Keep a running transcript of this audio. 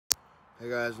Hey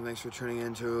guys, and thanks for tuning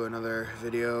in to another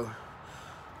video.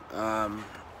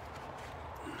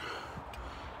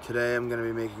 Today I'm going to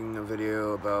be making a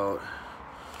video about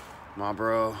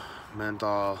Marlboro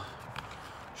Menthol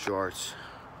shorts.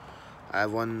 I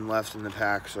have one left in the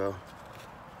pack, so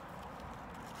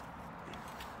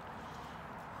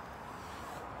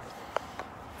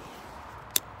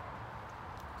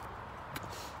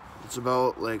it's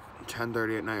about like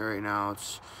 10:30 at night right now.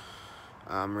 It's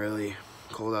really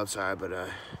cold outside, but I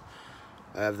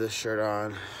have this shirt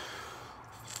on.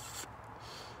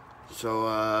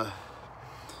 So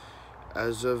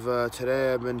as of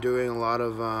today, I've been doing a lot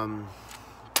of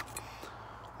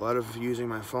using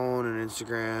my phone and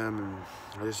Instagram, and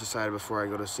I just decided before I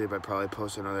go to sleep I'd probably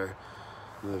post another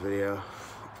video.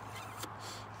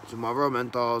 So Marlboro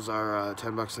menthols are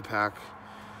 10 bucks a pack.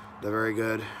 They're very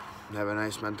good. They have a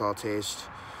nice menthol taste.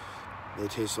 They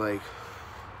taste like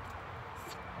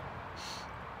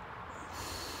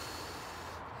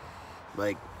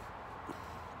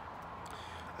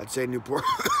I'd say Newport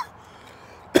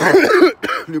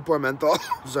Newport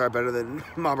menthols are better than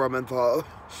Marlboro menthol.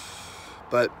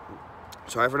 But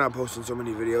sorry for not posting so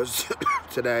many videos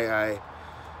today.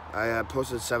 I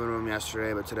posted 7 of them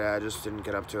yesterday, but today I just didn't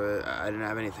get up to it. I didn't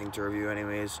have anything to review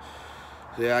anyways.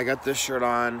 So yeah, I got this shirt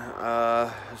on.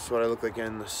 This is what I look like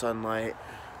in the sunlight,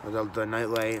 or the night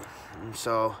light. And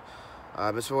so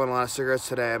I've been smoking a lot of cigarettes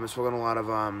today. I've been smoking a lot of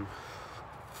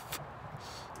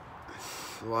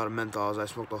menthols. I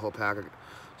smoked the whole pack. I was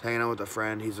hanging out with a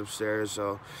friend. He's upstairs,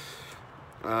 so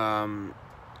I've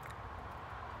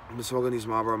been smoking these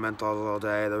Marlboro menthols all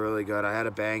day. They're really good. I had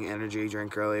a Bang energy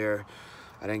drink earlier.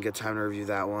 I didn't get time to review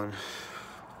that one.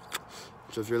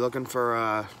 So if you're looking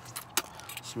for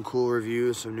some cool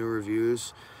reviews, some new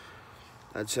reviews,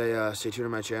 I'd say stay tuned to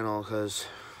my channel, because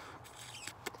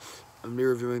I'm be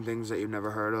reviewing things that you've never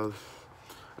heard of.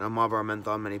 And Marlboro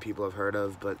menthol many people have heard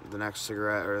of, but the next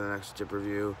cigarette or the next dip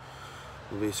review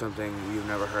will be something you've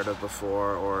never heard of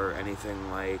before, or anything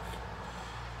like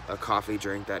a coffee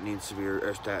drink that needs to be,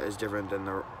 or that is different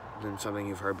than something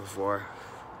you've heard before.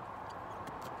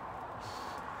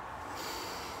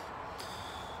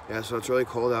 Yeah, so it's really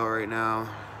cold out right now.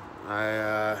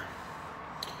 I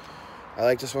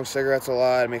like to smoke cigarettes a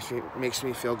lot. It makes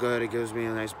me feel good. It gives me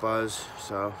a nice buzz.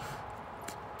 So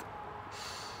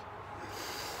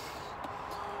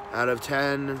out of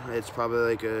 10, it's probably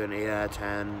like an 8 out of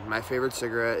 10. My favorite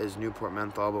cigarette is Newport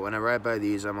menthol, but whenever I buy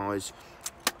these, I'm always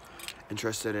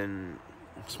interested in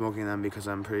smoking them, because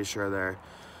I'm pretty sure they're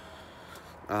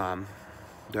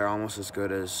almost as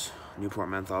good as Newport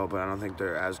menthol, but I don't think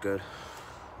they're as good.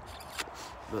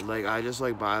 But like, I just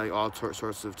like buy like all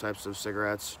sorts of types of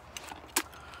cigarettes.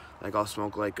 Like, I'll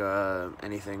smoke like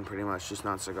anything pretty much, just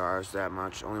not cigars that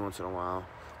much, only once in a while,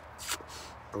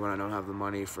 or when I don't have the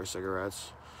money for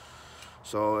cigarettes.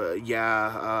 So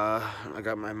yeah, I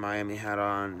got my Miami hat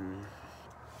on.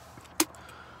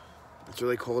 It's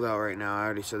really cold out right now. I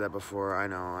already said that before. I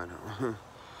know.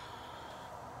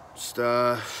 Just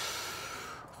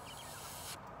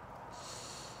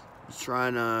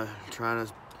trying to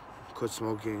quit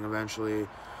smoking eventually.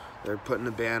 They're putting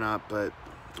the ban up, but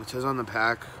it says on the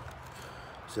pack,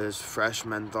 it says fresh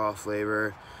menthol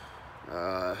flavor,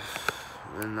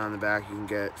 and on the back you can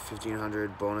get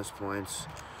 1,500 bonus points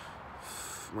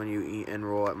when you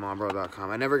enroll at Marlboro.com.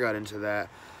 I never got into that.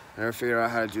 I never figured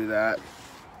out how to do that.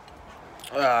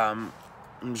 I'm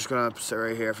just gonna sit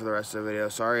right here for the rest of the video.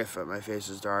 Sorry if my face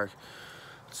is dark.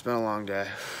 It's been a long day.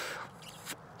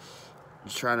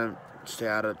 Just trying to stay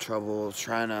out of trouble.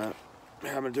 I'm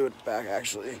gonna do it back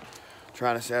actually.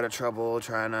 Trying to stay out of trouble.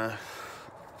 Trying to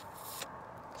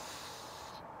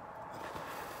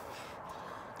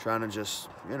just,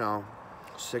 you know,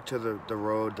 stick to the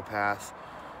road, the path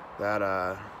that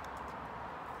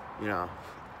you know,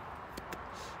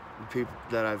 people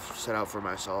that I've set out for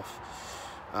myself.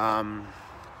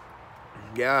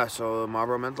 Yeah, so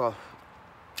Marlboro menthol,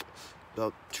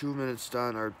 about 2 minutes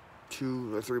done, or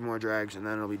 2 or 3 more drags, and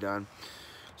then it'll be done.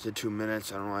 I said 2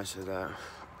 minutes. I don't know why I said that.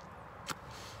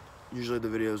 Usually the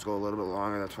videos go a little bit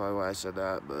longer. That's probably why I said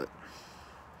that. But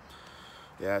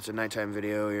yeah, it's a nighttime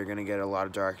video. You're gonna get a lot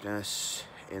of darkness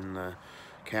in the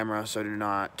camera, so do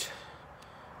not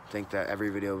think that every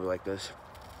video will be like this.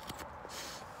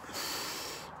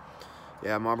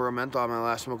 Yeah, Marlboro menthol, my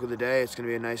last smoke of the day. It's gonna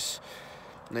be a nice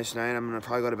night. I'm gonna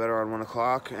probably go to bed around 1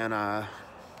 o'clock, and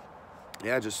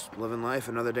yeah, just living life.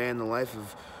 Another day in the life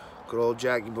of good old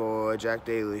Jackie boy, Jack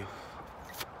Daly.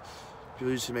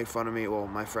 People used to make fun of me. Well,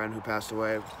 my friend who passed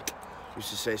away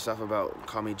used to say stuff about,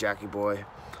 call me Jackie boy. It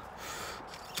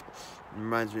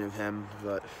reminds me of him,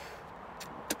 but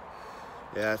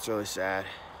yeah, it's really sad.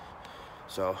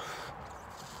 So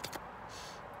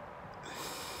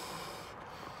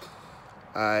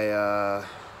I'm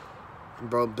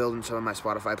building some of my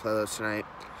Spotify playlists tonight.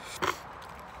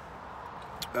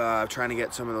 Trying to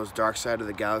get some of those Dark Side of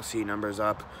the Galaxy numbers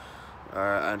up.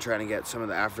 I'm trying to get some of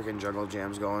the African jungle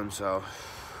jams going, so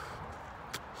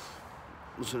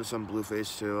listen to some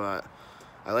Blueface too. I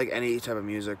like any type of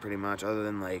music pretty much, other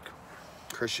than like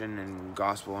Christian and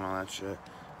gospel and all that shit.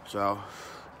 So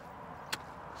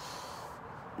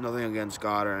nothing against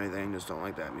God or anything, just don't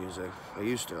like that music. I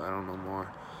used to, I don't know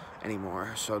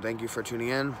anymore. So thank you for tuning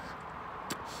in.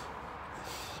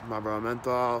 Marlboro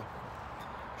Menthol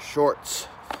shorts.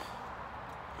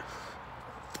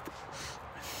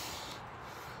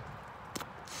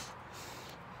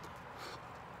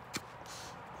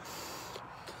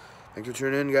 Thanks for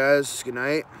tuning in, guys. Good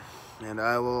night, and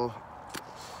I will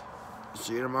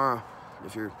see you tomorrow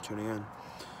if you're tuning in.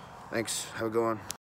 Thanks. Have a good one.